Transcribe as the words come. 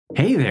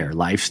Hey there,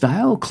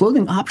 lifestyle,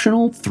 clothing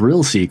optional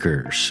thrill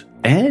seekers.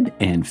 Ed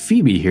and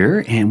Phoebe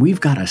here, and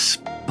we've got a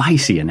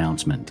spicy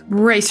announcement.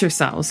 Brace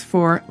yourselves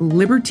for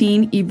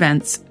Libertine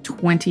Events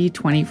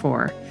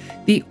 2024,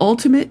 the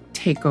ultimate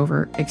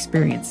takeover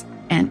experience,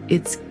 and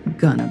it's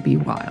gonna be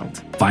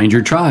wild. Find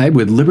your tribe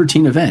with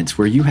Libertine Events,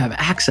 where you have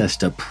access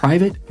to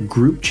private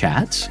group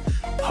chats,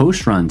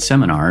 host-run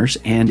seminars,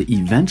 and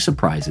event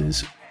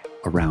surprises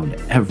around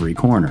every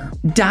corner.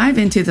 Dive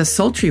into the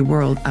sultry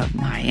world of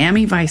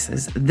Miami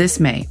Vices this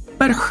May,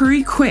 but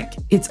hurry quick.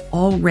 It's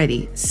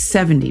already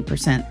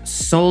 70%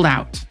 sold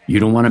out. You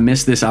don't want to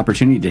miss this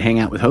opportunity to hang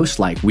out with hosts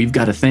like We've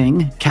Got a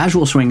Thing,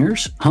 Casual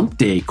Swingers, Hump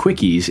Day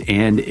Quickies,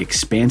 and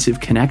Expansive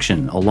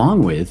Connection,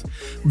 along with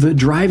the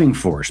driving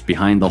force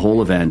behind the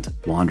whole event,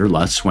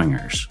 Wanderlust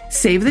Swingers.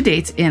 Save the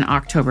dates in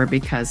October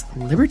because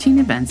Libertine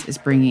Events is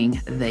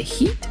bringing the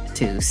heat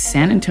to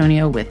San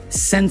Antonio with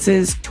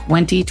Senses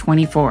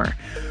 2024.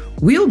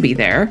 We'll be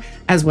there,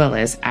 as well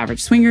as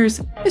Average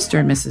Swingers, Mr.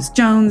 and Mrs.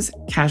 Jones,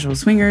 Casual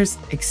Swingers,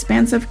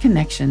 Expansive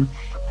Connection,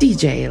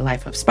 DJ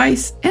Life of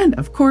Spice, and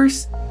of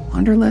course,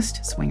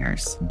 Wanderlust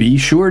Swingers. Be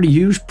sure to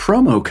use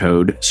promo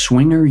code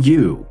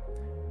SWINGERU,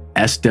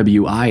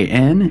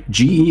 SWINGERU,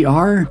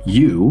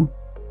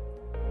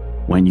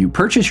 when you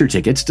purchase your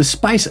tickets to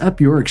spice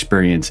up your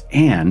experience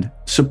and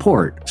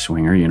support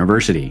Swinger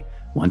University.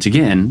 Once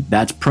again,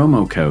 that's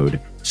promo code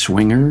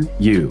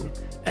SWINGERU,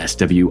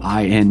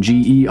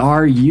 SWINGERU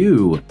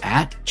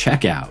at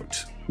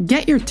checkout.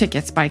 Get your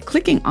tickets by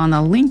clicking on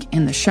the link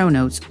in the show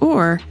notes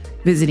or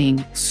visiting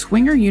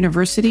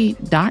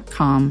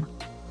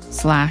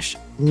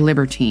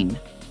swingeruniversity.com/libertine.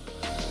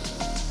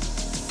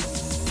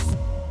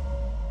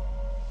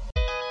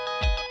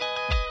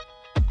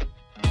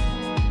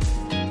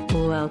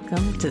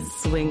 Welcome to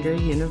Swinger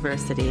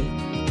University,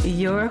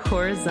 your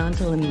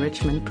horizontal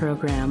enrichment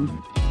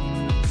program,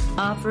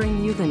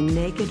 offering you the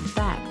naked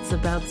facts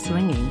about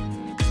swinging.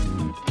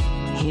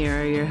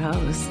 Here are your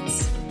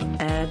hosts,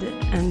 Ed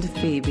and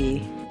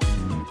Phoebe.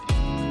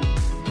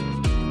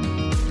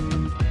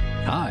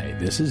 Hi,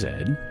 this is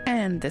Ed.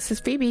 And this is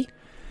Phoebe.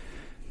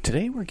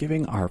 Today we're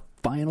giving our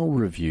final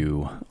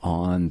review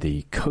on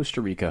the Costa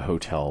Rica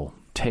hotel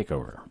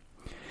takeover.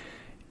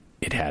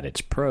 It had its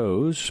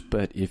pros,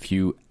 but if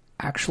you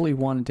actually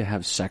wanted to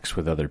have sex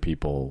with other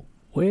people,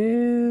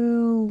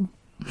 well,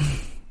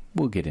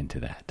 we'll get into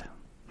that.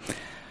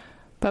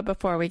 But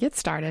before we get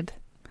started,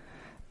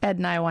 Ed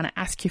and I want to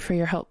ask you for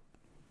your help.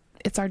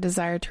 It's our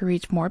desire to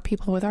reach more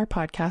people with our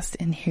podcast,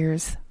 and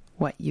here's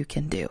what you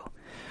can do.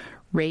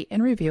 Rate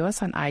and review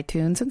us on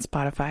iTunes and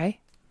Spotify.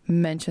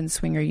 Mention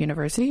Swinger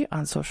University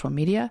on social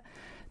media.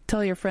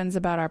 Tell your friends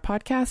about our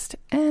podcast,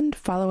 and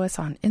follow us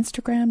on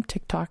Instagram,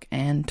 TikTok,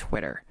 and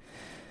Twitter.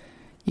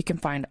 You can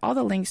find all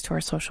the links to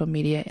our social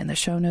media in the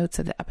show notes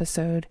of the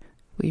episode.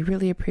 We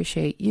really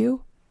appreciate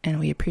you, and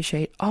we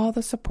appreciate all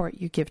the support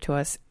you give to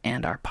us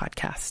and our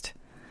podcast.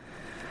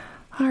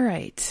 All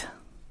right,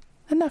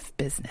 enough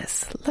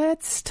business.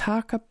 Let's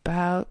talk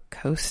about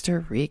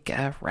Costa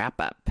Rica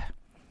wrap-up.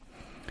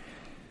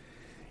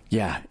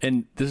 Yeah,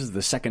 and this is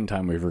the second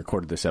time we've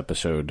recorded this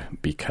episode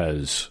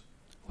because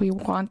we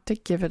want to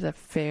give it a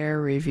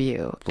fair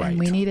review, right, and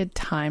we needed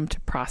time to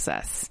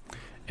process.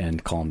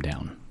 And calm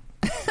down.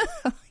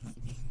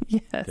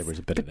 Yes, there was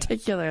a bit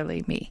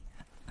particularly of that. Me.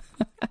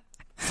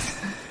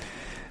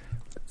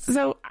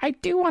 So I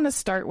do want to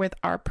start with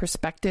our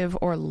perspective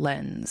or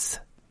lens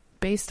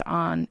based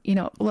on,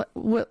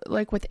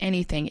 like with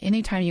anything,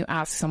 anytime you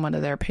ask someone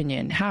their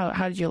opinion,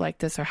 how did you like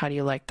this or how do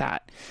you like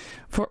that?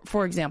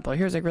 For example,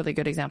 here's a really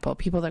good example.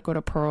 People that go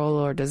to Pearl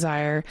or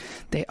Desire,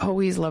 they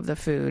always love the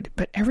food,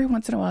 but every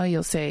once in a while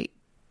you'll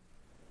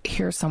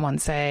hear someone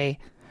say,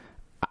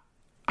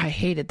 I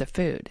hated the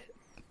food.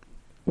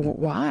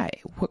 Why?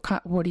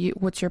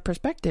 What's your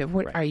perspective?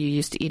 What, right. Are you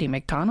used to eating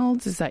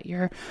McDonald's? Is that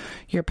your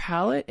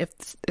palate?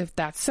 If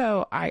that's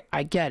so,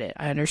 I get it.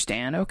 I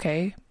understand.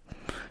 Okay.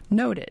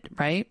 Noted,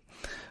 right?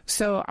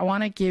 So I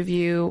want to give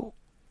you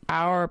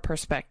our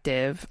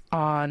perspective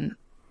on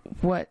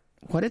what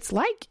it's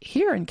like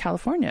here in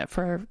California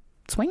for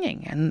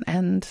swinging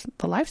and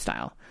the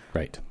lifestyle.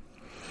 Right.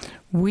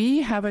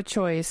 We have a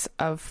choice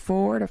of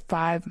 4 to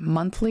 5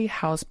 monthly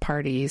house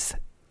parties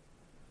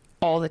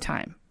all the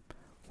time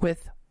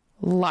with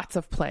lots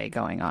of play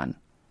going on.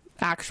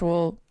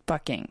 Actual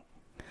fucking.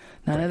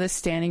 None of this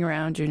standing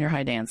around junior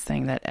high dance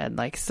thing that Ed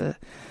likes to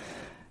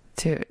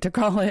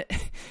call it.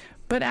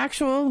 But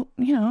actual,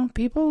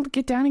 people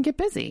get down and get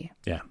busy.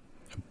 Yeah.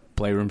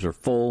 Playrooms are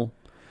full.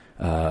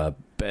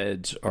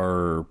 Beds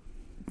are,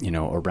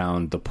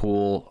 around the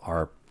pool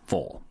are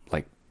full.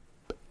 Like,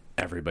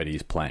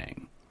 everybody's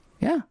playing.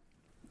 Yeah.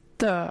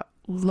 The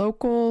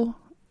local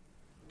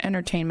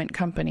entertainment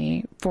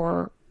company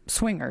for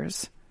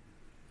swingers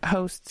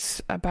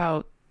hosts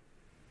about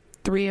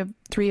 3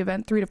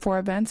 to 4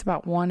 events,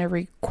 about one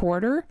every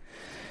quarter.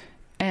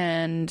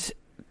 And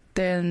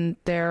then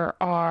there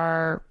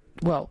are,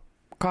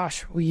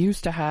 we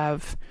used to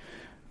have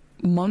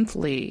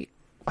monthly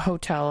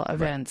hotel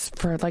events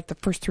for like the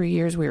first 3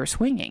 years we were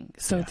swinging.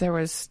 So there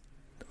was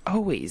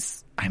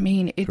always, I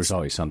mean, There's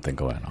always something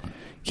going on.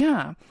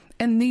 Yeah.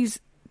 And these,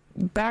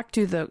 back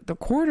to the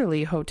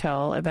quarterly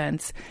hotel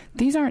events,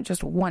 these aren't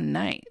just one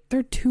night.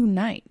 They're 2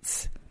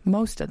 nights,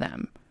 most of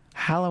them.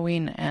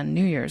 Halloween and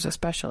New Year's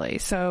especially.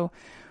 So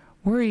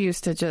we're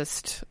used to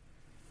just,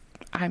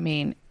 I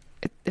mean,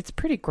 it's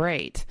pretty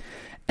great.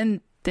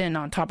 And then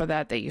on top of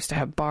that, they used to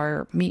have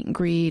bar meet and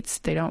greets.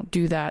 They don't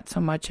do that so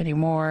much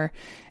anymore.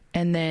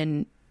 And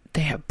then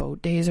they have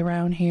boat days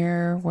around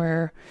here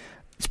where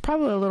it's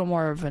probably a little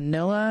more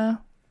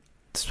vanilla.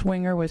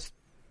 Swinger with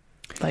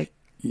like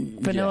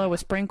vanilla with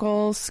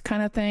sprinkles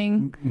kind of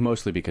thing.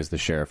 Mostly because the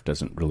sheriff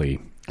doesn't really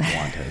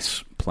want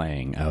us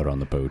playing out on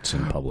the boats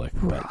in public.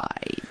 But,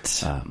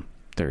 Right.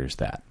 There's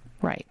that.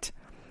 Right.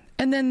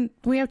 And then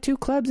we have 2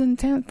 clubs in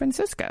San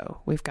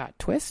Francisco. We've got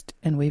Twist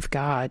and we've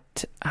got...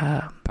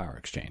 Power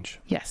Exchange.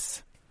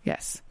 Yes.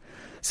 Yes.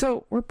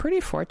 So we're pretty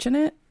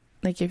fortunate.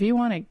 Like, if you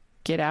want to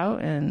get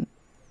out and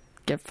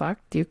get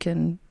fucked, you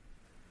can...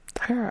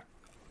 There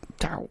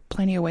are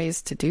plenty of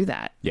ways to do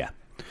that. Yeah.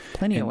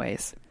 Plenty of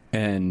ways.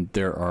 And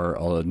there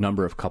are a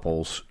number of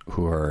couples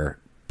who are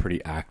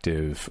pretty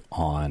active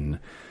on,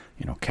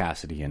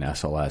 Cassidy and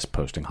SLS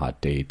posting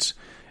hot dates.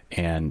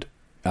 And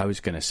I was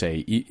going to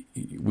say,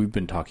 we've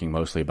been talking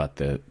mostly about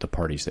the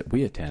parties that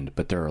we attend,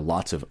 but there are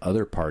lots of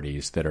other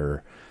parties that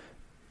are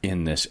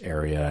in this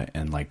area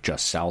and like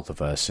just south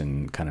of us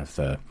in kind of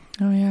the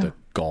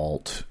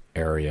Galt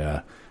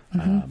area,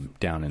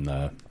 down in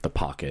the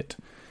pocket.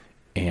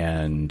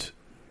 And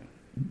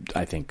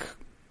I think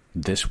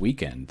this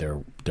weekend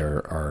there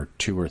are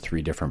 2 or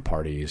 3 different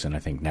parties, and I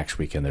think next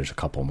weekend there's a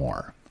couple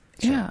more.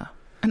 So. Yeah.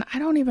 And I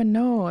don't even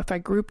know if I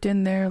grouped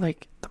in there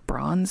like the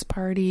bronze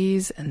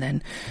parties and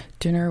then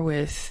dinner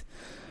with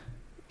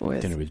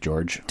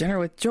George. Dinner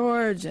with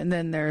George, and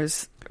then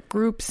there's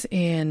groups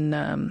in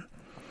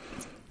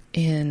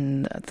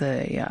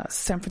the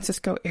San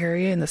Francisco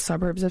area, in the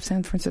suburbs of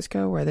San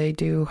Francisco, where they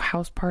do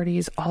house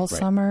parties all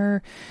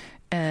summer,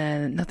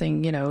 and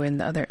nothing, in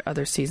the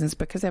other seasons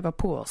because they have a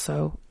pool.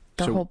 So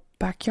the whole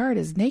backyard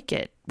is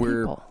naked.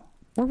 We're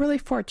really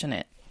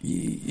fortunate.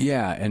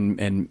 Yeah,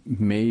 and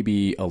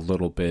maybe a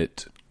little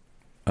bit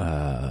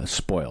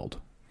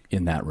spoiled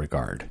in that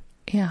regard.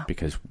 Yeah.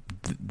 Because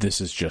this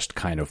is just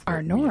kind of what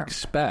our norm. We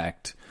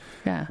expect.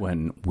 Yeah.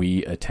 When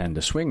we attend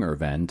a swinger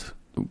event,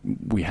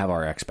 we have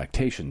our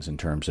expectations in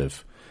terms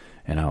of,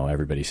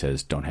 everybody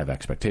says don't have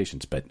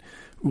expectations, but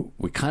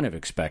we kind of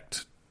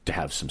expect to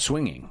have some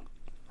swinging.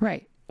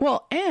 Right.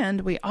 Well,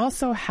 and we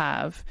also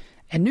have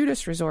a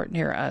nudist resort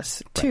near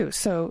us, too. Right.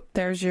 So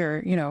there's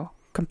your,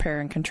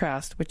 compare and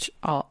contrast, which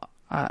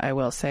I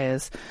will say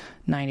is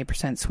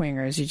 90%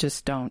 swingers. You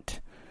just don't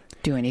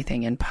do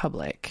anything in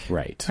public.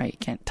 Right. Right. You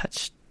can't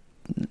touch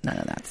none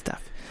of that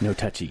stuff. No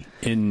touchy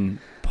in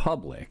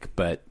public,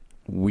 but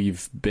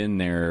we've been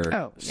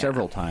there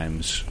several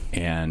times,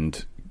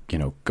 and,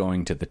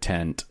 going to the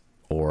tent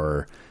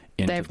or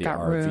into They've the got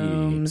RV.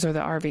 rooms or the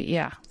RV.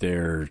 Yeah.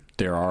 There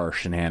are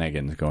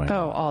shenanigans going on.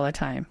 Oh, all the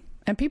time.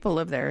 And people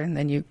live there, and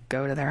then you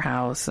go to their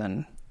house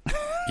and...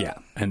 Yeah.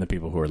 And the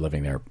people who are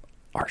living there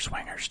are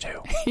swingers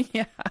too.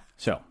 Yeah.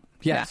 So,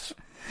 yes,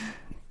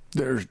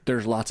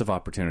 there's lots of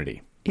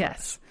opportunity.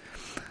 Yes.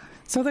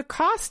 So the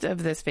cost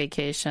of this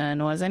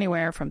vacation was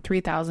anywhere from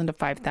 $3,000 to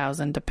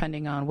 $5,000,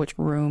 depending on which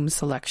room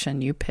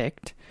selection you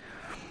picked.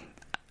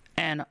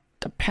 And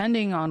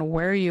depending on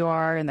where you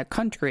are in the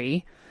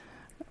country,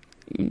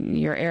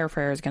 your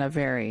airfare is going to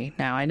vary.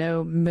 Now, I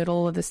know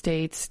middle of the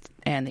states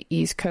and the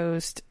East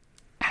Coast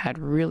had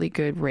really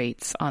good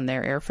rates on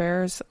their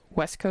airfares.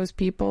 West Coast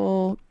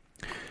people,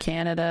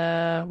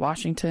 Canada,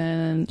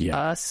 Washington,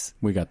 us.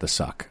 We got the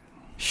suck.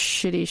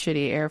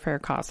 Shitty airfare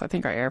costs. I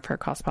think our airfare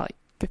costs about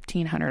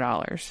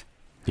 $1,500.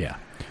 Yeah.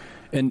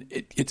 And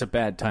it's a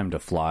bad time to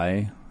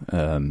fly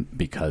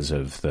because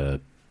of the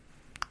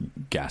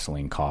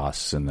gasoline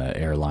costs and the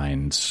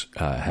airlines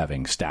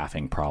having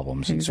staffing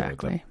problems.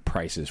 Exactly. And so the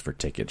prices for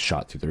tickets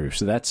shot through the roof.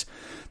 So that's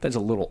a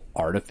little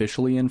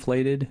artificially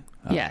inflated.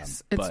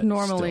 Yes. It's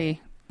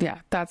normally,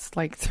 that's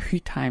like 3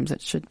 times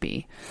it should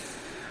be.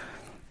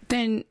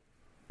 Then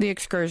the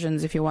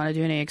excursions, if you want to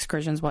do any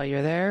excursions while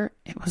you're there,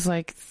 it was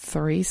like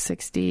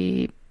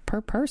 $360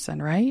 per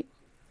person, right?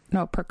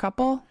 No, per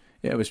couple?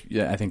 Yeah, it was.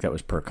 Yeah, I think that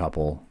was per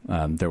couple.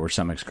 There were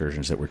some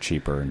excursions that were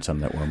cheaper and some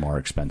that were more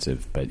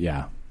expensive, but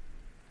yeah.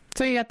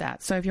 So you got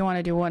that. So if you want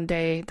to do one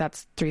day,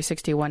 that's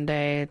 $360 one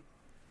day.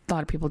 A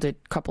lot of people did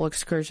couple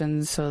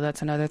excursions, so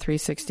that's another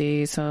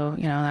 $360. So,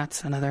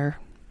 that's another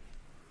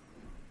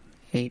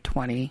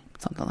 $820,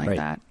 something like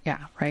that.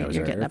 Yeah, right?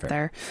 You're getting up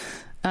there.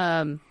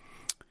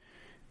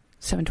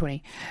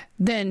 $720.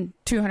 Then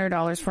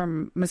 $200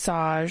 for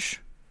massage.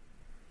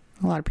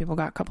 A lot of people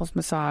got couples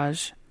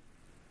massage.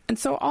 And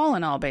so all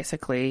in all,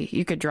 basically,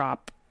 you could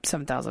drop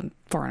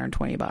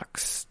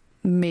 $7,420,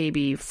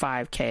 maybe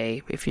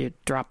 $5,000 if you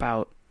drop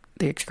out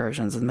the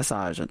excursions and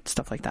massage and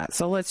stuff like that.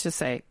 So let's just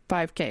say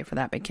 $5,000 for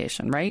that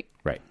vacation, right?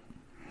 Right.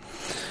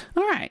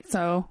 All right.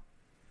 So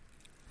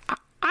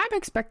I'm I'm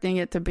expecting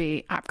it to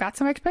be, I've got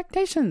some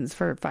expectations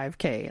for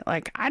 5K.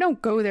 Like, I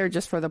don't go there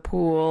just for the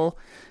pool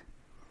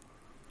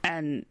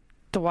and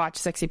to watch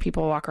sexy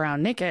people walk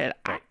around naked.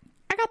 I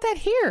got that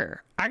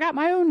here. I got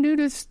my own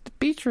nudist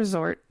beach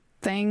resort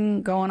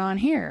thing going on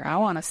here. I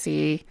want to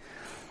see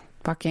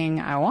fucking.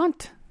 I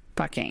want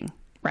fucking,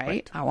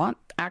 right? I want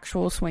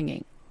actual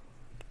swinging.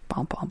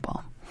 Bum, bum,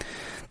 bum.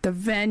 The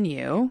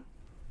venue,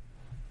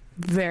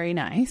 very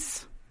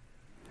nice.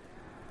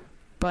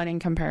 But in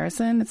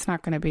comparison, it's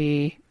not going to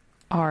be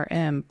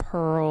RM,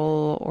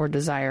 Pearl, or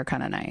Desire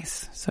kind of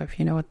nice. So if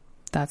you know what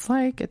that's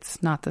like,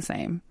 it's not the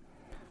same.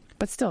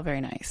 But still very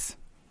nice.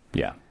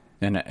 Yeah.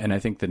 And I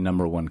think the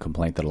number one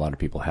complaint that a lot of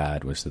people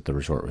had was that the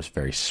resort was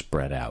very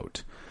spread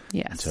out.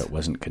 Yes. And so it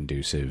wasn't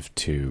conducive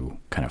to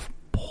kind of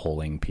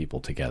pulling people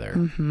together.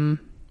 Mm-hmm.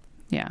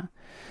 Yeah.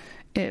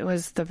 It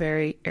was the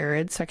very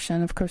arid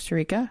section of Costa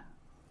Rica.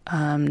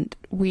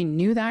 We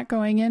knew that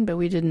going in, but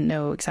we didn't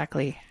know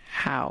exactly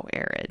how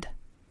arid.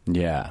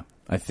 Yeah.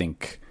 I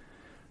think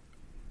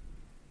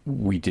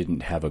we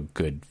didn't have a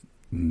good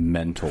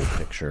mental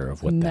picture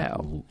of what that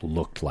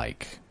looked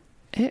like.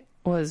 It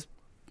was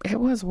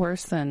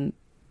worse than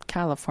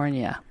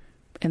California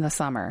in the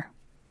summer.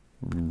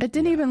 It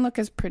didn't even look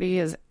as pretty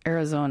as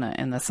Arizona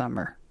in the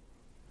summer.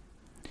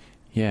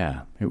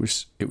 Yeah, it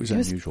was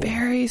unusual. It was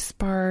very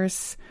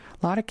sparse,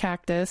 a lot of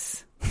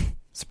cactus,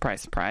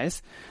 surprise,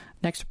 surprise,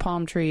 next to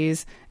palm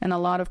trees, and a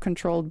lot of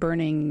controlled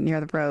burning near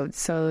the road.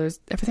 So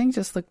everything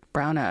just looked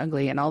brown and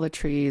ugly, and all the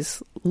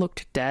trees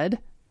looked dead.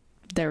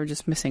 They were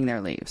just missing their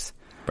leaves.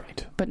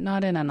 Right. But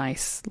not in a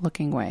nice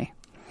looking way.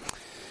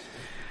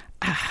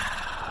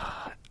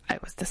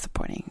 It was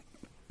disappointing.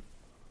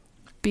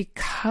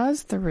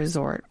 Because the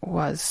resort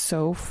was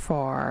so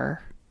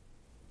far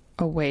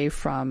away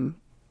from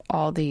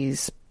all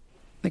these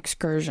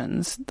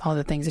excursions, all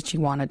the things that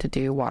you wanted to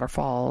do,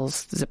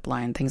 waterfalls, zip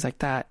line, things like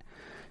that,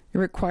 it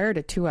required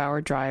a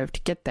 2-hour drive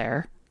to get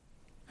there.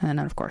 And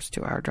then, of course,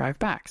 2-hour drive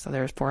back. So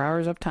there's 4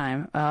 hours of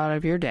time out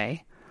of your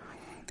day.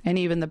 And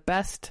even the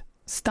best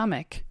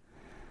stomach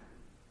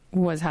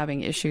was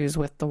having issues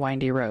with the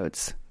windy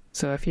roads.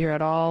 So if you're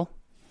at all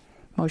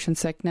motion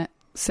sick,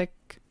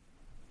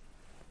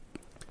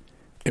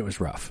 it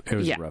was rough. It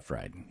was a rough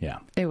ride. Yeah.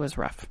 It was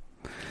rough.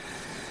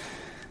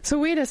 So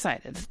we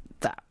decided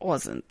that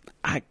wasn't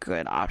a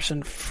good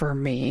option for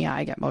me.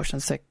 I get motion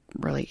sick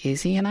really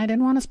easy, and I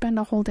didn't want to spend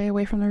a whole day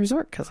away from the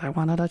resort because I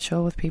wanted to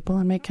chill with people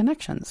and make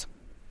connections.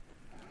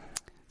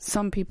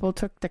 Some people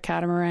took the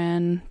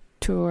catamaran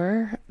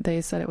tour.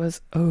 They said it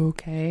was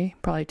okay,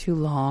 probably too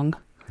long.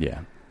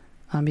 Yeah.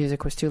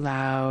 Music was too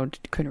loud.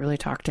 Couldn't really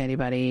talk to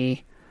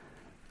anybody.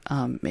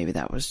 Maybe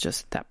that was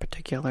just that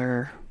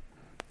particular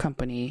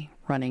company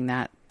running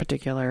that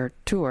particular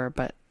tour,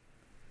 but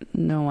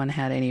no one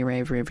had any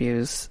rave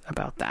reviews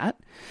about that.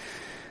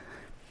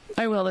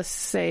 I will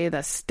say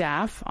the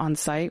staff on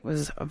site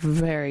was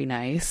very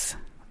nice.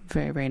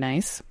 Very, very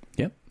nice.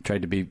 Yep.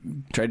 Tried to be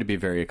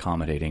very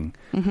accommodating.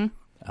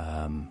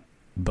 Mm-hmm.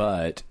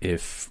 But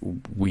if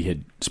we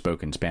had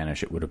spoken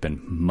Spanish, it would have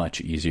been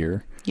much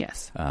easier.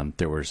 Yes.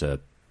 There was a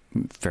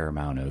fair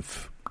amount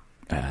of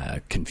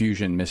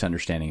confusion,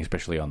 misunderstanding,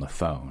 especially on the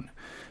phone.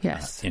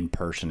 Yes. In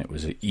person, it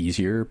was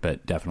easier,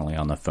 but definitely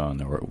on the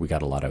phone, we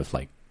got a lot of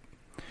like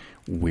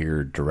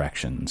weird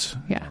directions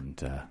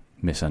and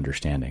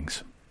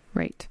misunderstandings.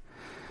 Right.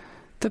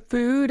 The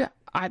food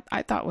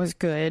I thought was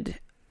good.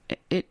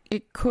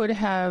 It could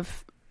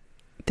have,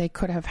 they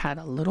could have had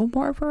a little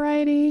more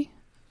variety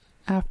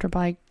after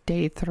like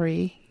day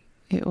 3.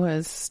 It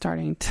was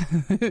starting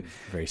to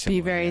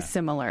be very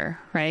similar,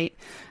 right?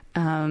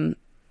 And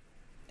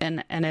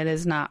it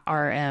is not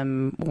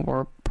RM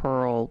or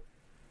Pearl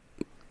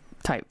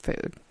type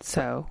food.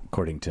 So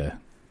according to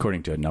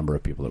a number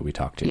of people that we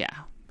talked to.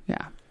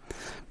 Yeah.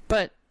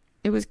 But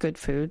it was good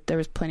food. There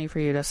was plenty for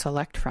you to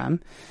select from.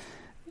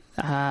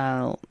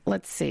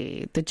 Let's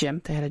see. The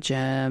gym, they had a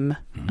gym.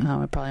 Mm-hmm.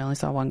 I probably only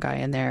saw one guy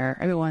in there.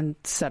 Everyone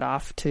set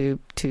off to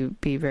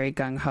be very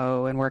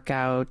gung-ho and work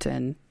out.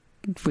 And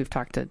we've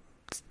talked to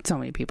so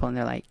many people and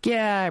they're like,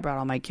 yeah, I brought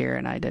all my gear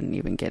and I didn't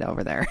even get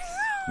over there.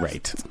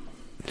 Right.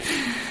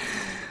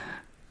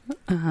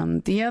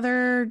 The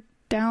other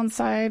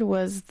downside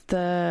was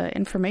the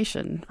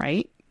information,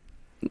 right?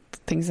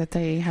 Things that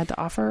they had to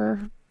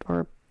offer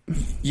or...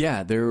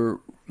 Yeah, there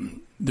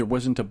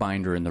wasn't a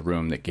binder in the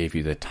room that gave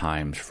you the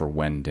times for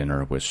when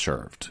dinner was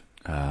served.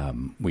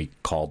 We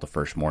called the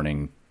first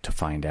morning to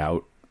find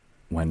out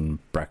when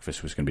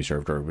breakfast was going to be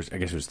served, or I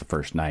guess it was the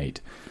first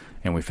night.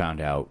 And we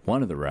found out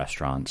one of the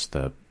restaurants,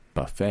 the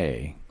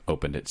buffet,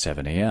 opened at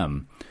 7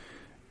 a.m.,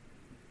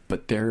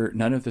 but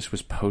none of this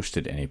was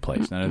posted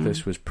anyplace. None of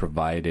this was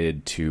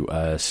provided to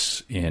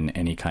us in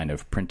any kind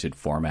of printed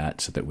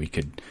format so that we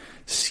could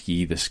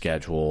see the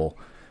schedule.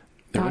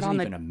 There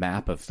wasn't even a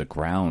map of the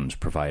grounds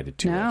provided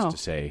to us to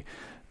say,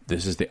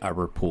 this is the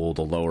upper pool,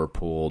 the lower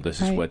pool,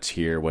 this is what's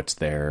here, what's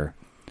there.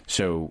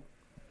 So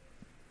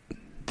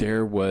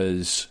there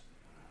was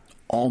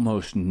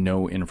almost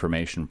no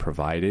information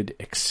provided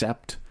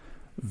except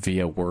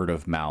via word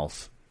of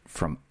mouth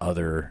from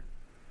other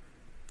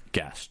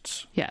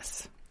guests.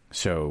 Yes.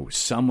 So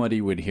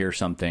somebody would hear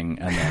something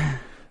and then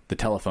the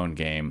telephone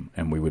game,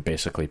 and we would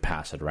basically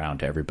pass it around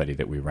to everybody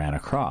that we ran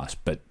across.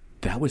 But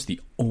that was the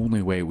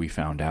only way we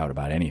found out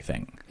about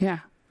anything. Yeah.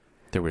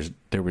 There was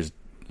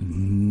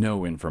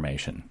no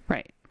information.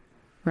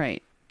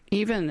 Right.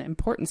 Even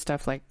important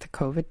stuff like the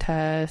COVID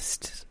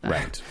test.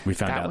 Right. We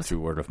found out through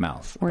word of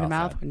mouth. Word of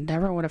mouth. We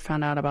never would have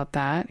found out about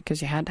that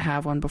because you had to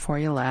have one before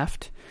you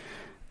left.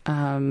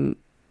 When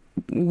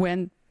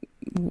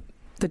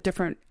the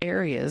different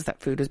areas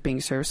that food is being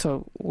served.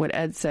 So what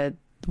Ed said,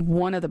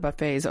 one of the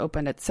buffets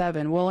opened at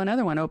 7. Well,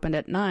 another one opened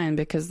at 9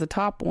 because the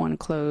top one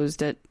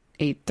closed at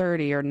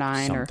 8:30 or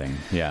 9 something.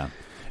 Yeah.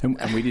 And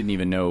we didn't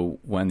even know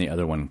when the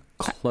other one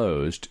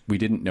closed. We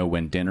didn't know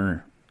when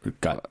dinner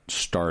got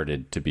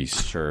started to be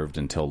served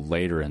until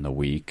later in the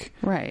week.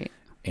 Right.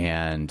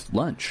 And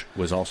lunch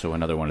was also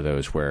another one of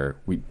those where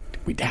we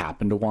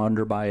happened to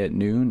wander by at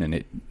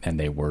noon and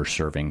they were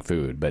serving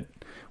food, but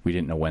we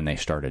didn't know when they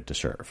started to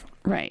serve.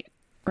 Right.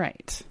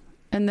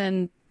 And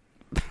then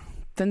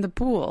the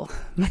pool.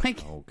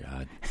 Like, oh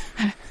God.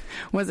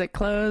 Was it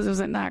closed? Was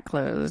it not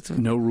closed?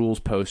 No rules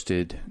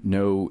posted,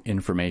 no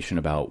information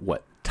about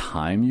what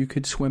time you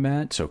could swim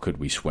at. So could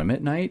we swim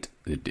at night?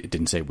 It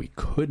didn't say we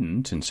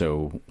couldn't, and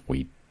so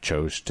we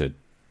chose to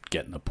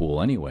get in the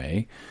pool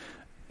anyway.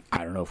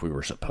 I don't know if we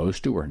were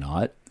supposed to or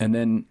not. And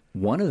then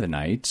one of the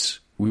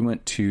nights we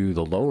went to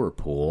the lower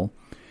pool,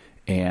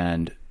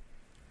 and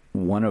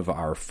one of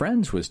our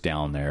friends was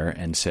down there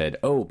and said,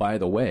 oh, by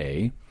the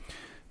way,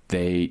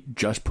 they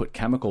just put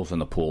chemicals in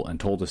the pool and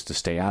told us to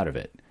stay out of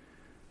it.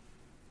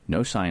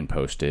 No sign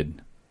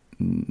posted,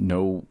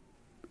 no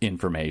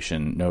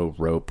information, no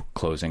rope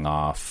closing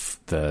off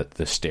the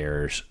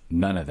stairs,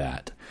 none of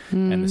that.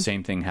 And the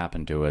same thing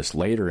happened to us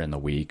later in the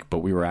week, but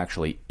we were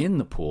actually in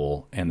the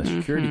pool, and the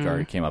security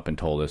guard came up and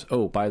told us,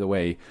 oh, by the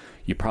way,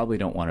 you probably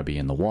don't want to be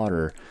in the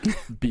water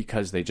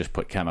because they just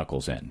put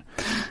chemicals in.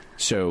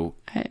 So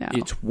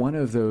it's one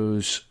of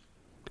those,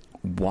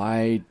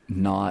 why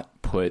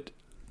not put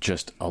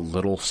just a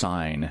little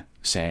sign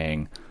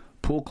saying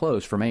pool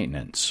closed for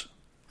maintenance?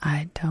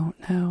 I don't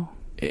know.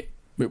 It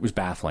was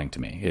baffling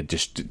to me.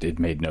 It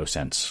made no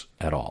sense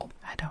at all.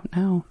 I don't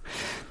know.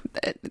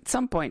 At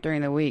some point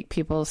during the week,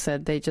 people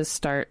said they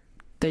just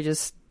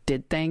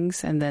did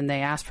things and then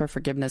they asked for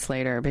forgiveness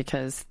later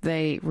because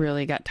they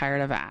really got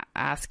tired of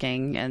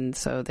asking, and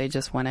so they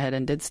just went ahead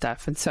and did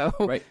stuff. And so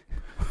right.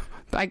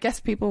 I guess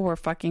people were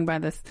fucking by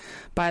the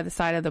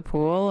side of the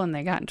pool and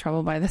they got in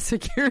trouble by the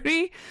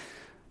security.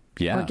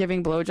 Yeah. Or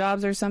giving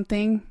blowjobs or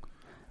something.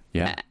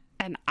 Yeah.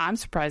 And I'm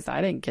surprised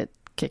I didn't get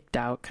kicked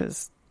out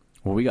because...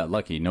 Well, we got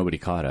lucky. Nobody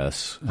caught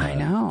us. I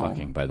know.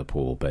 Fucking by the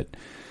pool, but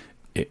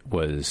it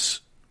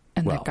was...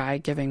 And the guy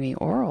giving me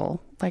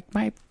oral, like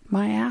my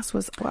ass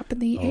was up in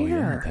the air.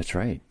 Yeah, that's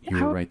right.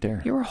 You were right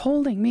there. You were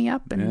holding me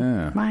up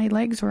and my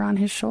legs were on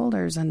his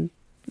shoulders, and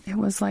it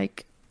was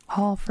like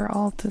all for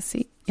all to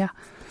see. Yeah.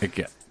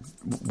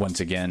 Once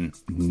again,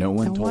 no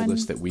one told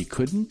us that we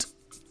couldn't.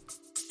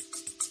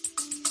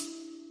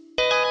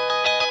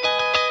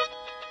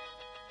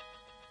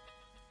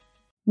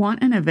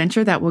 Want an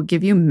adventure that will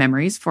give you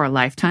memories for a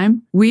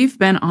lifetime? We've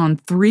been on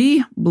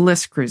 3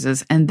 Bliss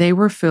cruises, and they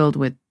were filled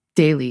with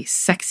daily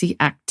sexy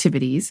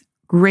activities,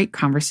 great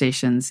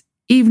conversations,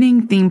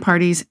 evening theme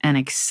parties, and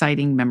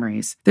exciting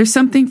memories. There's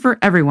something for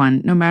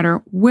everyone, no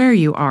matter where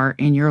you are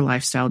in your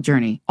lifestyle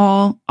journey.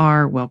 All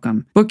are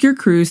welcome. Book your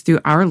cruise through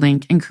our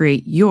link and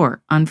create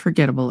your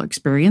unforgettable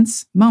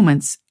experience,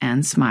 moments,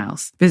 and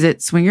smiles. Visit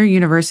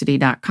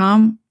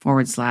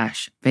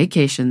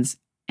swingeruniversity.com/vacations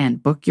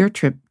and book your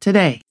trip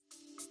today.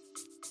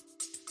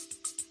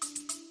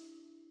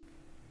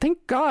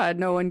 Thank God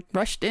no one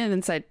rushed in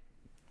and said,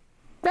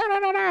 "Rah, rah,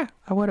 rah, rah."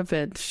 I would have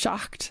been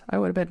shocked. I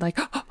would have been like,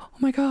 oh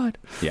my God.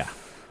 Yeah.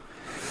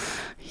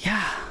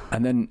 Yeah.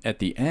 And then at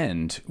the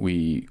end,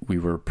 we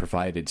were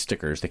provided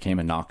stickers. They came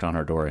and knocked on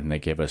our door, and they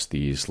gave us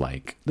these,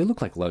 like, they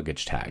look like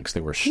luggage tags.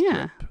 They were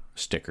strip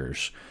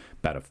stickers,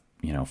 about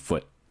a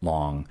foot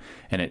long.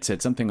 And it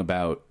said something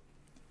about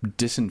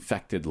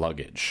disinfected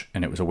luggage,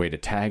 and it was a way to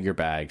tag your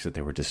bags that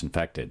they were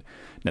disinfected.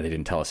 Now, they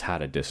didn't tell us how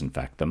to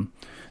disinfect them.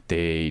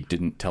 They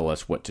didn't tell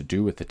us what to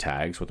do with the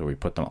tags, whether we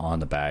put them on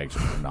the bags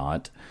or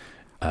not.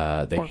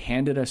 They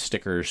handed us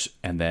stickers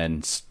and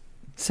then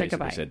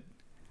goodbye. Said,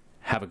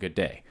 have a good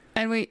day.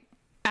 And we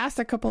asked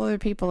a couple other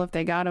people if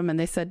they got them, and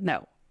they said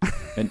no.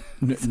 And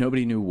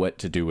nobody knew what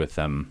to do with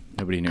them.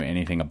 Nobody knew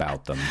anything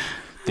about them.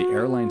 The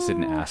airlines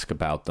didn't ask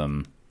about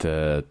them.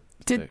 The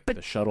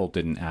shuttle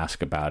didn't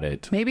ask about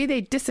it. Maybe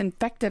they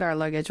disinfected our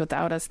luggage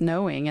without us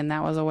knowing, and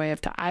that was a way of...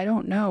 I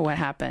don't know what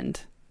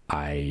happened.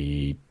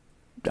 I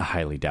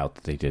highly doubt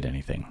that they did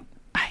anything.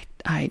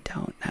 I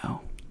don't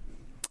know.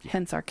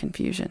 Hence our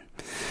confusion.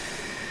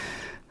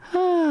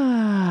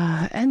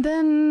 And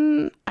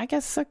then I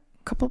guess a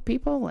couple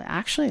people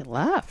actually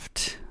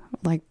left,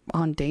 like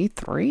on day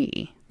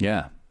 3.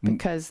 Yeah.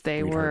 Because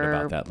they We'd were... heard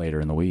about that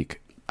later in the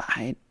week.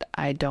 I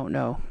don't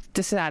know.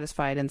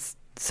 Dissatisfied in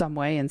some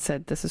way and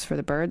said, this is for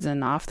the birds,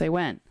 and off they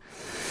went.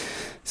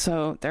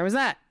 So there was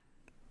that.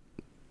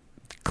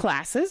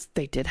 Classes.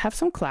 They did have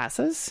some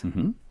classes.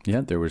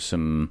 Yeah, there was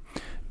some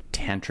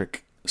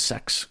tantric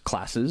sex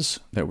classes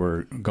that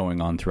were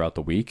going on throughout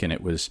the week, and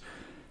it was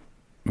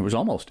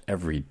almost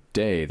every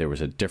day there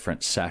was a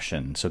different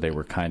session. So they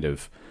were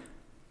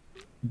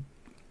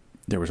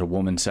there was a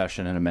woman's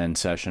session and a men's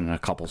session and a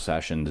couple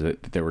sessions.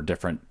 There were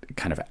different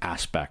kind of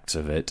aspects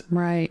of it.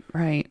 Right.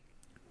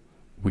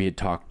 We had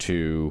talked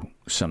to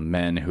some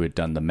men who had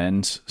done the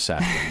men's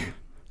session,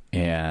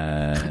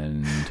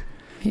 and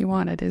he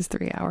wanted his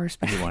 3 hours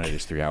back. He wanted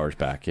his 3 hours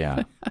back,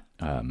 yeah.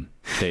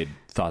 They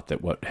thought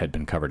that what had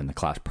been covered in the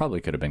class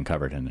probably could have been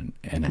covered in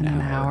an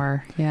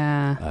hour.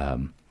 Yeah.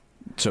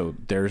 So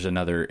there's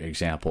another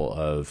example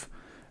of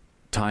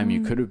time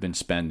you could have been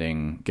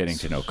spending getting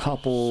to know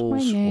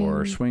couples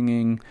or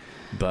swinging,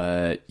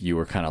 but you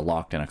were kind of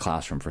locked in a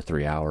classroom for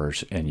 3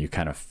 hours and you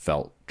kind of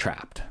felt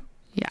trapped.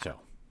 Yeah. So,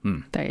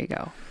 there you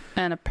go.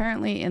 And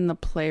apparently in the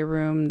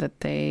playroom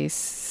that they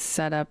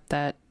set up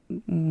that,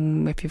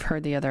 if you've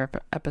heard the other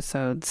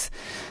episodes,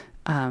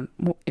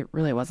 it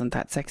really wasn't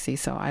that sexy.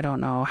 So I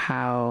don't know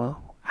how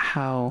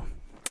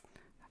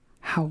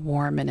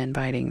warm and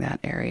inviting that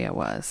area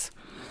was.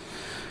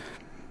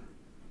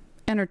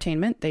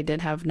 Entertainment. They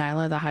did have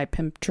Nyla the High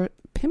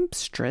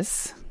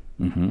Pimpstress.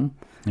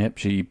 Yep,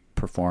 she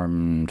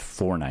performed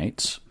 4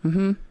 nights.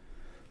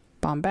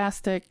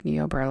 Bombastic,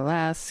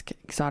 neo-burlesque,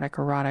 exotic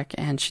erotic,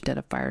 and she did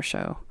a fire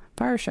show.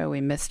 Fire show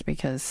we missed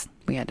because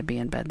we had to be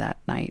in bed that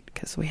night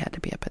because we had to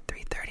be up at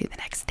 3:30 the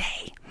next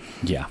day.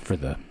 Yeah, for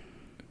the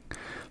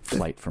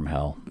flight from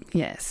hell.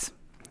 Yes.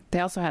 They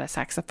also had a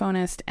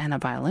saxophonist and a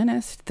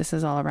violinist. This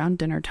is all around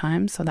dinner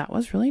time, so that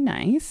was really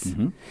nice.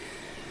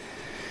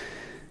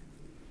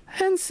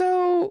 And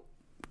so,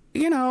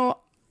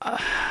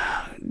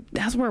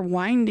 as we're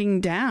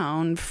winding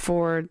down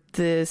for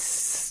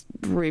this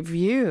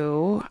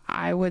review,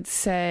 I would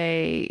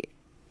say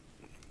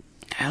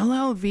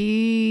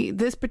LLV,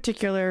 this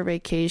particular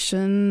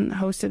vacation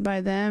hosted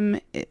by them,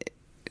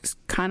 is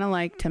kind of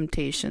like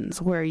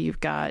Temptations, where you've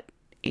got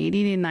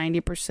 80 to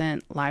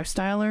 90%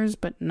 lifestylers,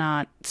 but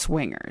not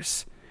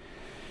swingers.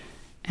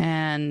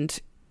 And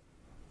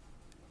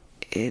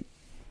it's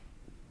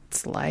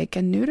like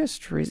a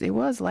nudist. It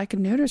was like a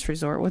nudist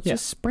resort with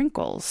just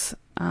sprinkles.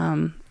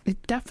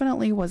 It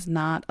definitely was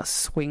not a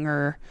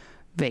swinger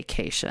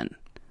vacation.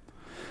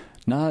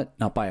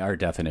 Not by our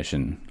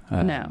definition.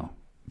 No.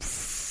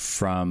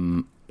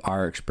 From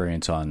our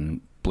experience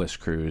on Bliss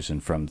Cruise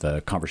and from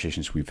the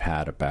conversations we've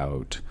had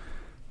about,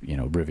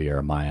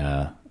 Riviera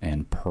Maya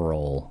and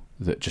Pearl,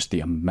 just the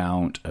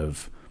amount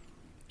of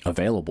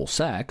available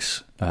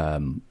sex,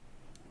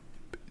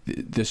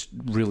 this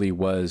really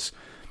was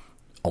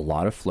a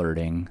lot of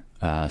flirting,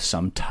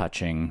 some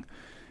touching,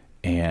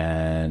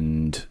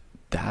 and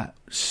that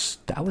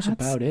was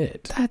about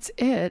it. That's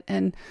it.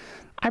 And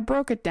I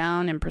broke it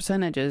down in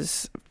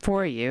percentages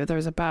for you.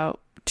 There's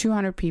about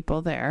 200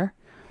 people there.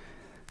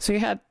 So you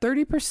had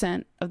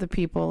 30% of the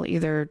people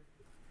either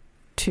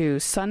too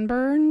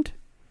sunburned,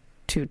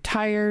 too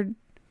tired,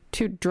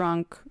 too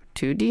drunk,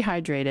 too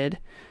dehydrated,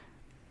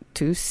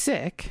 too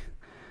sick,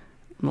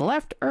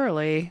 left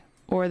early,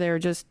 or they're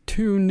just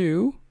too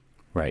new.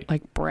 Right.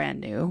 Like brand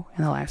new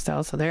in the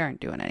lifestyle, so they aren't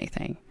doing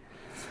anything.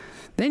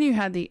 Then you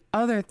had the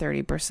other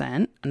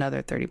 30%,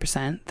 another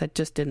 30% that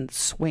just didn't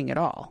swing at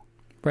all.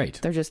 Right.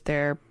 They're just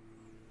there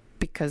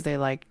because they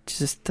like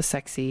just the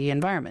sexy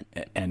environment.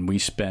 And we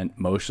spent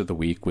most of the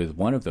week with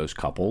one of those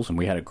couples, and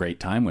we had a great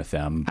time with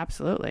them.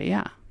 Absolutely,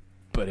 yeah.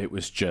 But it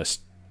was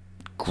just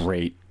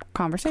great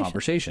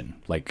conversation.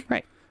 Like,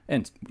 right.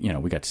 And,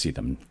 we got to see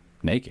them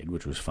naked,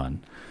 which was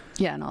fun.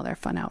 Yeah, and all their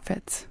fun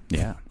outfits.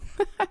 Yeah.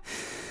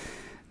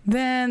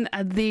 Then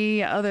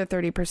the other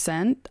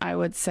 30%, I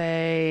would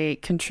say,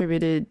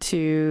 contributed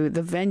to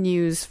the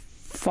venue's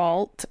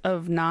fault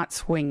of not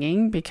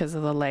swinging because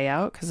of the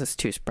layout, because it's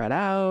too spread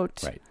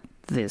out. Right.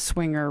 The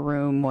swinger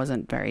room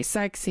wasn't very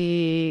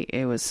sexy.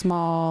 It was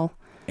small.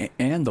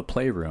 And the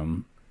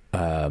playroom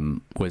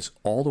was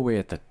all the way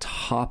at the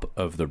top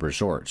of the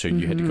resort. So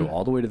you had to go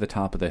all the way to the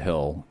top of the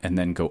hill and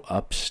then go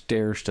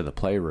upstairs to the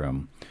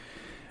playroom.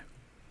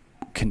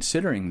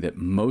 Considering that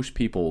most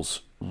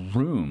people's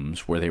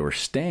rooms where they were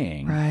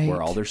staying,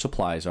 where all their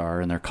supplies are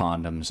and their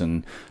condoms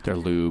and their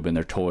lube and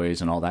their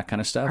toys and all that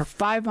kind of stuff, are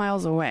 5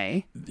 miles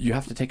away. You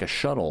have to take a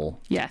shuttle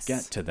to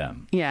get to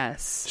them.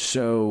 Yes.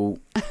 So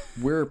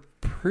we're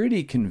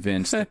pretty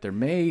convinced that there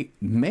may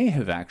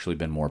have actually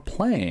been more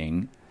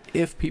playing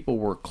if people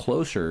were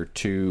closer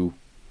to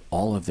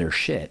all of their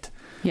shit.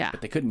 Yeah. But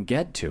they couldn't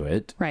get to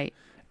it. Right.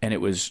 And it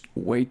was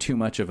way too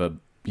much of a,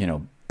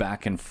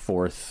 back and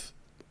forth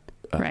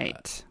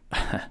right.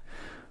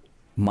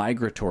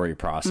 migratory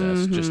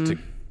process just to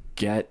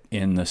get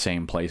in the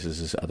same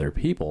places as other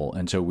people.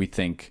 And so we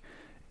think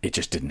it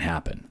just didn't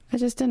happen. It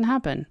just didn't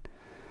happen.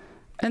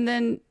 And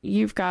then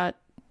you've got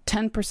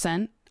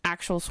 10%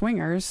 actual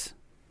swingers,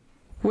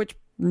 which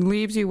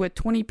leaves you with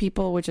 20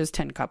 people, which is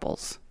 10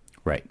 couples.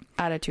 Right.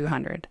 Out of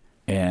 200.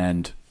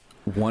 And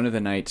one of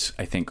the nights,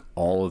 I think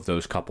all of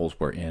those couples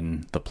were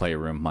in the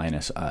playroom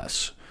minus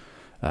us.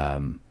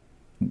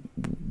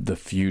 the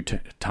few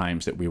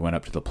times that we went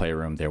up to the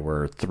playroom, there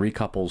were 3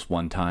 couples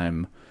one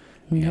time.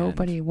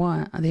 Nobody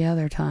won the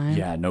other time.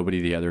 Yeah,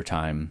 nobody the other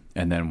time.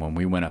 And then when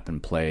we went up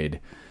and played,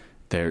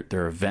 there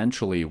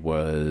eventually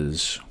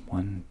was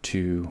 1,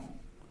 2,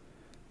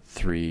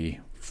 3,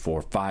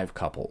 4, 5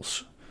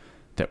 couples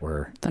that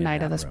were the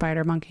night of the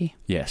spider monkey.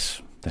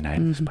 Yes, the night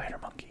of the spider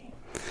monkey.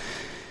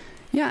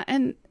 Yeah,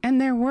 and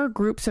there were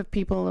groups of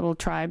people, little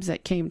tribes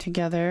that came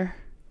together,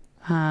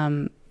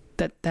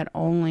 that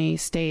only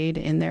stayed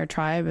in their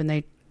tribe, and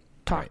they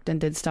talked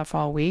and did stuff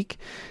all week.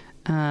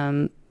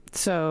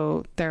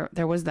 So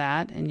there was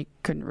that, and you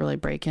couldn't really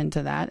break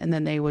into that. And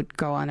then they would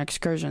go on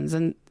excursions,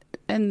 and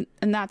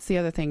that's the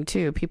other thing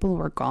too. People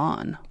were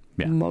gone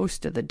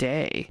most of the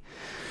day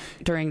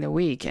during the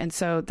week, and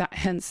so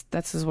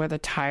this is where the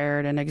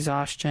tired and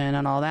exhaustion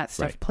and all that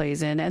stuff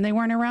plays in. And they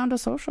weren't around to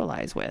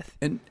socialize with.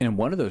 And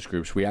one of those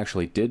groups we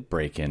actually did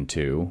break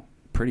into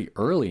pretty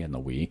early in the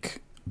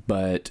week,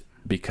 but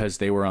because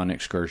they were on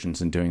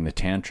excursions and doing the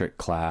tantric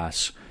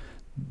class,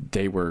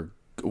 they were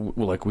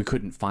like, we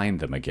couldn't find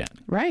them again.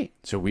 Right.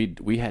 So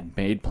we had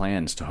made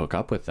plans to hook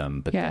up with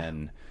them, but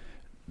then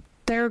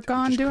they're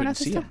gone doing other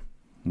stuff.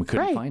 We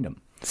couldn't find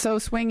them. So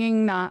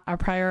swinging not a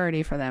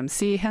priority for them.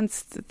 See,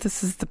 hence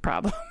this is the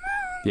problem.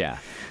 Yeah.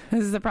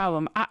 This is the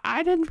problem.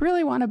 I didn't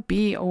really want to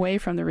be away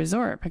from the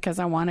resort because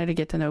I wanted to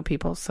get to know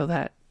people so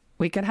that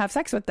we could have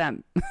sex with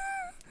them.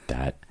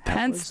 that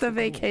hence the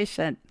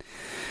vacation.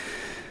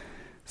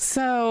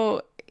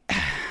 So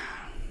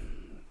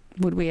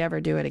would we ever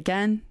do it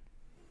again?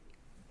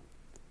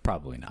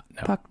 Probably not.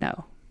 No. Fuck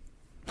no.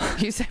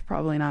 You say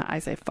probably not. I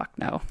say fuck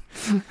no.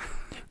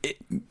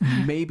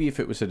 Maybe if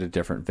it was at a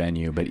different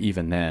venue, but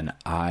even then,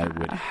 I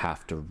would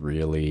have to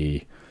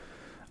really.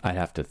 I'd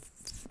have to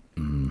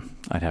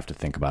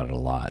think about it a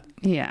lot.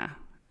 Yeah.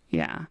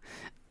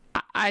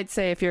 I'd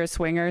say if you're a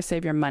swinger,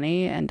 save your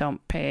money and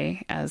don't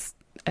pay, as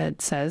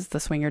Ed says, the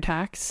swinger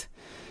tax.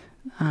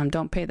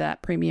 Don't pay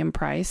that premium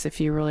price if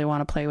you really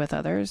want to play with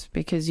others,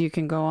 because you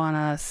can go on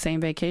a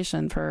same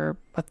vacation for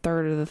a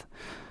third of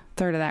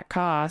that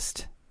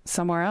cost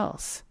somewhere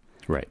else.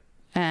 Right.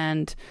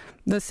 And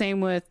the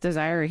same with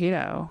Desire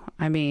Hito.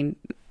 I mean,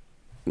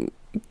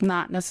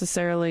 not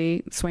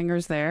necessarily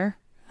swingers there,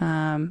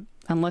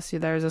 unless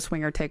there's a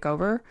swinger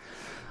takeover.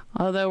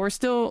 Although we're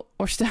still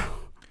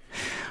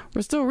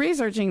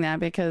researching that,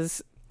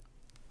 because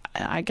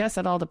I guess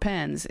it all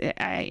depends.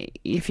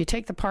 If you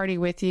take the party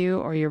with you,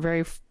 or you're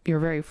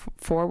very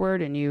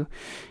forward and you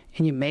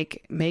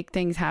make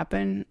things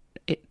happen,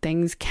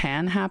 things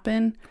can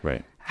happen.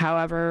 Right.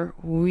 However,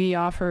 we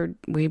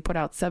put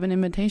out 7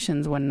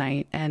 invitations one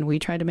night, and we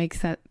tried to make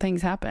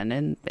things happen,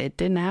 and it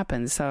didn't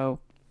happen. So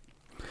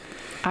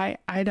I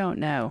don't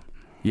know.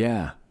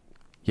 Yeah.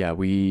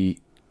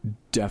 We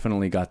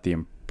definitely got the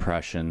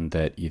impression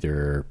that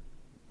either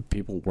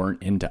people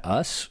weren't into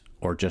us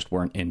or just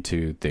weren't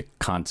into the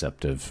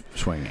concept of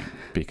swinging,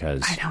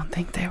 because I don't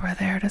think they were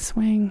there to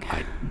swing.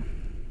 I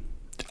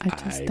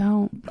just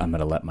don't. I'm going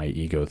to let my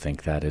ego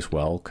think that as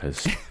well,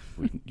 because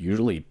we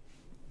usually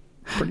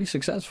pretty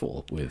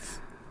successful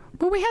with.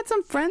 Well, we had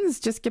some friends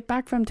just get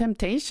back from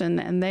Temptation,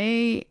 and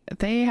they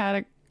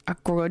had a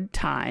good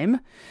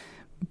time,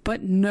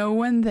 but no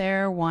one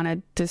there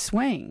wanted to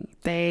swing.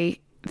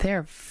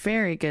 They're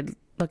very good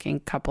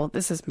looking couple.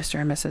 This is Mr.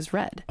 and Mrs.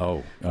 Red.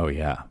 Oh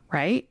yeah.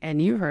 Right? And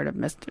you've heard of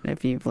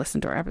if you've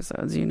listened to our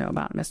episodes, you know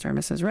about Mr. and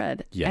Mrs.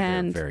 Red. Yeah,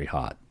 and they're very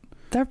hot.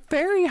 They're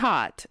very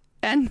hot.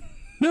 And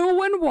no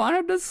one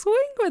wanted to swing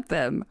with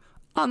them.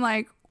 I'm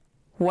like,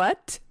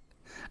 what?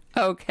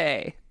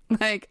 Okay.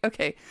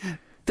 Okay.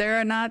 There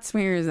are not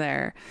swingers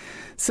there.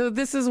 So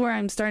this is where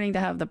I'm starting to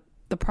have the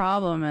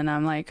problem. And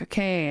I'm like,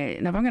 okay,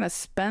 and if I'm going to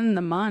spend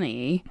the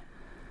money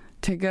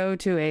to go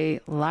to a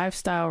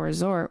lifestyle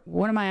resort,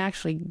 what am I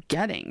actually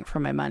getting for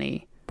my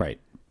money? Right.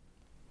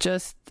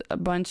 Just a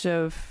bunch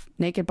of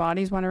naked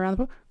bodies wandering around the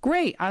pool.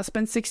 Great. I'll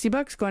spend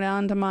 $60 going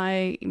down to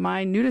my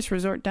nudist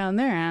resort down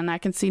there, and I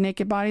can see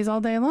naked bodies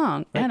all day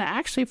long. Right. And I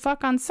actually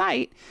fuck on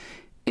site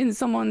in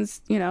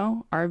someone's,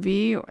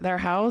 RV or their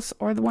house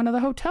or one of the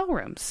hotel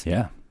rooms.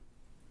 Yeah.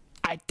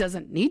 It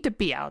doesn't need to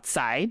be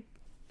outside.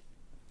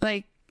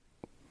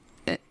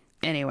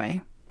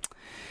 Anyway.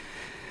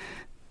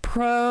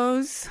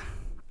 Pros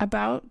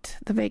about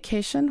the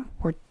vacation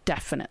were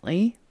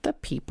definitely the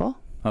people.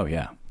 Oh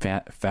yeah,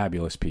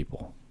 fabulous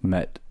people.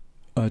 Met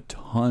a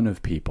ton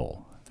of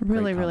people.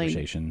 Really, great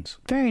conversations.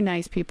 Very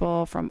nice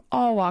people from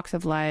all walks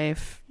of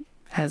life.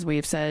 As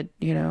we've said,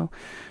 2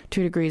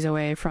 degrees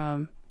away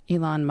from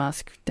Elon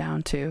Musk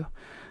down to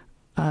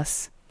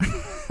us.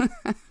 The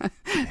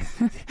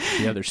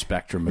other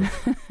spectrum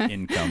of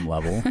income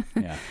level.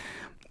 Yeah.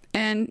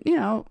 And,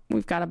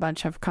 we've got a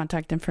bunch of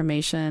contact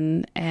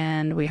information,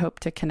 and we hope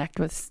to connect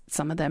with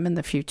some of them in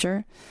the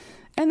future.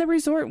 And the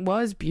resort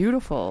was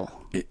beautiful.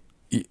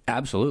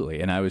 Absolutely.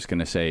 And I was going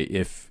to say,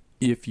 if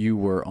you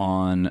were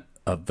on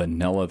a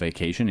vanilla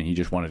vacation and he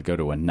just wanted to go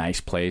to a nice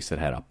place that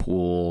had a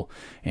pool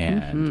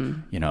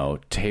and,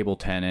 table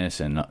tennis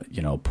and,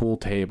 pool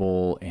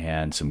table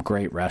and some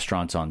great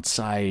restaurants on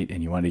site,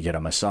 and you wanted to get a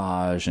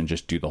massage and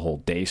just do the whole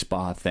day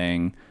spa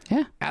thing.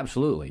 Yeah.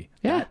 Absolutely.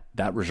 Yeah.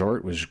 That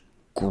resort was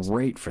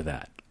great for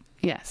that.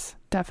 Yes,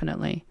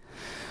 definitely.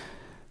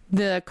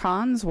 The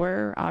cons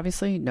were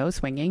obviously no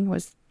swinging,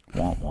 was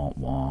Wah, wah,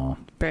 wah.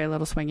 very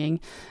little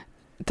swinging.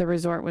 The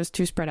resort was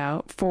too spread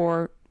out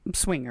for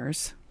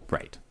swingers.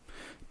 Right.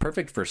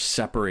 Perfect for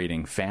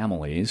separating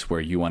families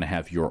where you want to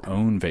have your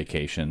own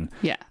vacation.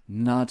 Yeah.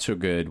 Not so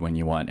good when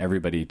you want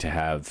everybody to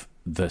have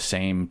the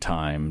same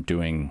time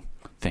doing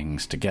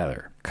things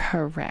together.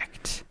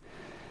 Correct.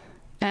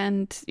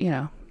 And,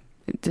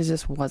 it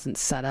just wasn't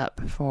set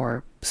up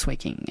for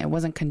swinging. It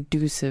wasn't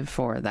conducive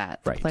for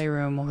that. Right. The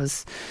playroom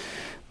was,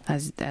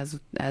 as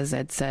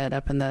Ed said,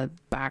 up in the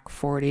back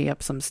 40,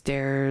 up some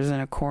stairs in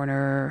a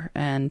corner.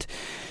 And,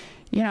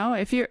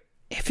 if you're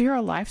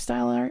a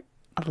lifestyler,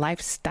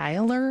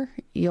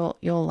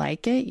 you'll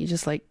like it. You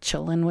just like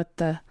chilling with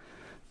the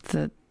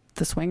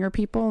swinger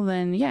people,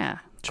 then yeah,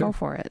 sure. Go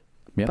for it.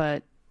 Yep.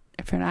 But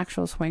if you're an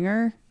actual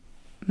swinger,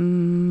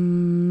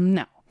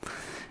 no.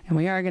 And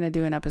we are going to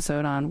do an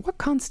episode on what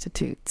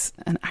constitutes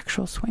an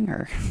actual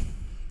swinger.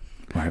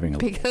 We're having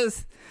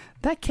because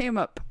that came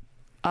up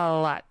a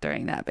lot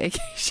during that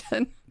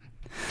vacation.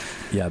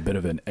 Yeah, a bit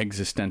of an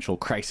existential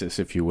crisis,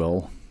 if you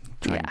will,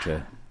 trying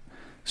to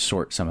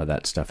sort some of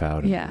that stuff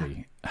out and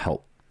really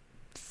help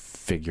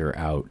figure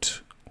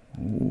out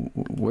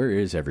where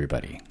is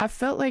everybody. I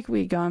felt like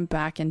we'd gone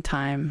back in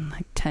time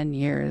like 10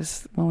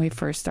 years when we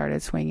first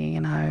started swinging,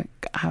 and I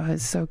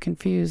was so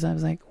confused. I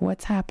was like,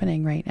 what's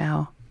happening right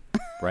now?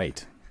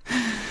 Right.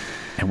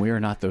 And we are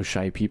not those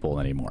shy people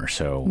anymore.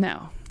 So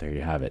no, there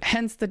you have it.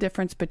 Hence the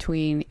difference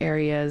between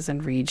areas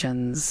and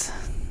regions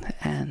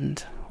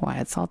and why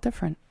it's all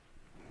different.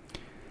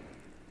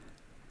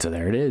 So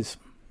there it is.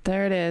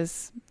 There it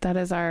is. That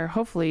is our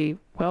hopefully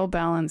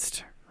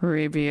well-balanced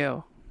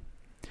review.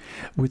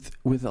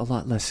 With a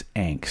lot less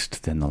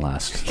angst than the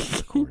last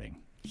recording.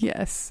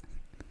 Yes.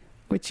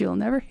 Which you'll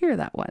never hear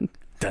that one.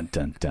 Dun,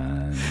 dun,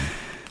 dun.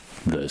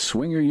 The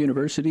Swinger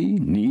University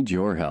needs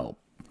your help.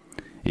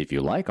 If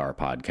you like our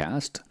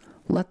podcast,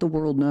 let the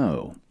world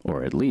know,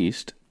 or at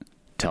least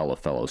tell a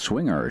fellow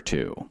swinger or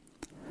two.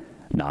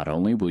 Not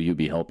only will you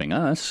be helping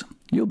us,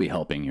 you'll be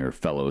helping your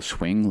fellow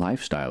swing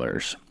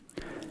lifestylers.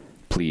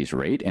 Please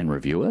rate and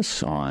review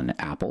us on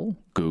Apple,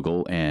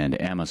 Google, and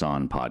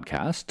Amazon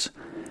podcasts.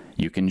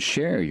 You can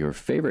share your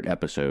favorite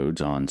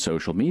episodes on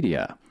social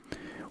media.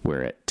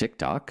 We're at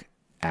TikTok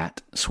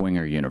at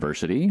Swinger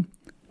University,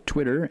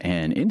 Twitter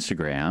and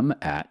Instagram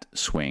at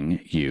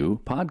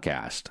SwingU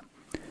Podcast.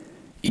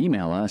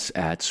 Email us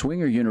at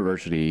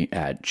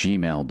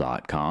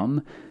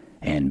swingeruniversity@gmail.com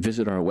and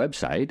visit our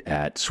website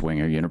at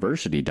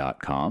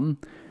swingeruniversity.com,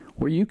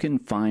 where you can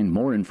find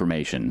more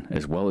information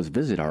as well as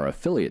visit our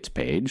affiliates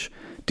page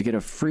to get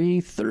a free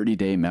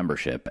 30-day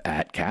membership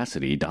at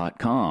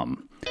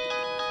Cassidy.com.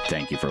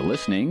 Thank you for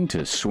listening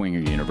to Swinger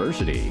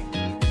University,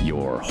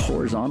 your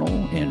horizontal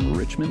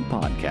enrichment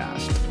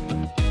podcast.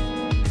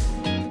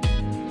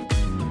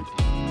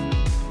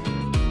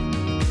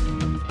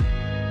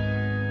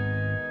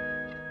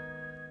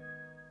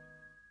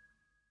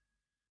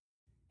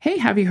 Hey,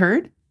 have you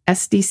heard?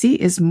 SDC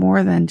is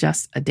more than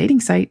just a dating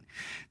site.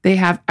 They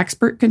have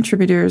expert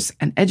contributors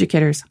and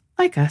educators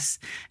like us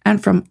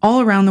and from all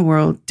around the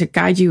world to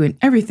guide you in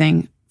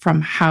everything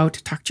from how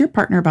to talk to your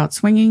partner about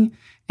swinging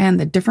and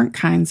the different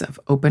kinds of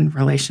open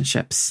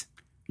relationships.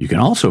 You can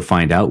also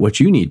find out what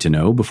you need to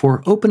know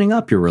before opening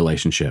up your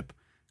relationship,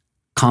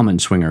 common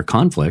swinger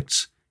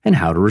conflicts, and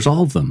how to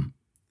resolve them.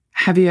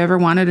 Have you ever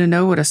wanted to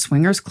know what a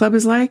swingers club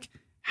is like?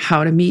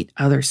 How to meet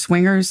other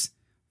swingers?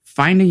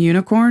 Find a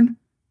unicorn?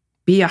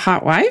 Be a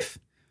hot wife?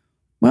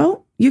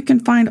 Well, you can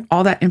find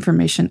all that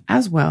information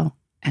as well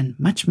and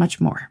much,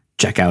 much more.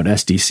 Check out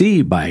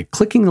SDC by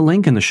clicking the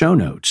link in the show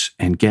notes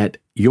and get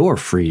your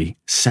free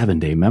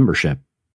 7-day membership.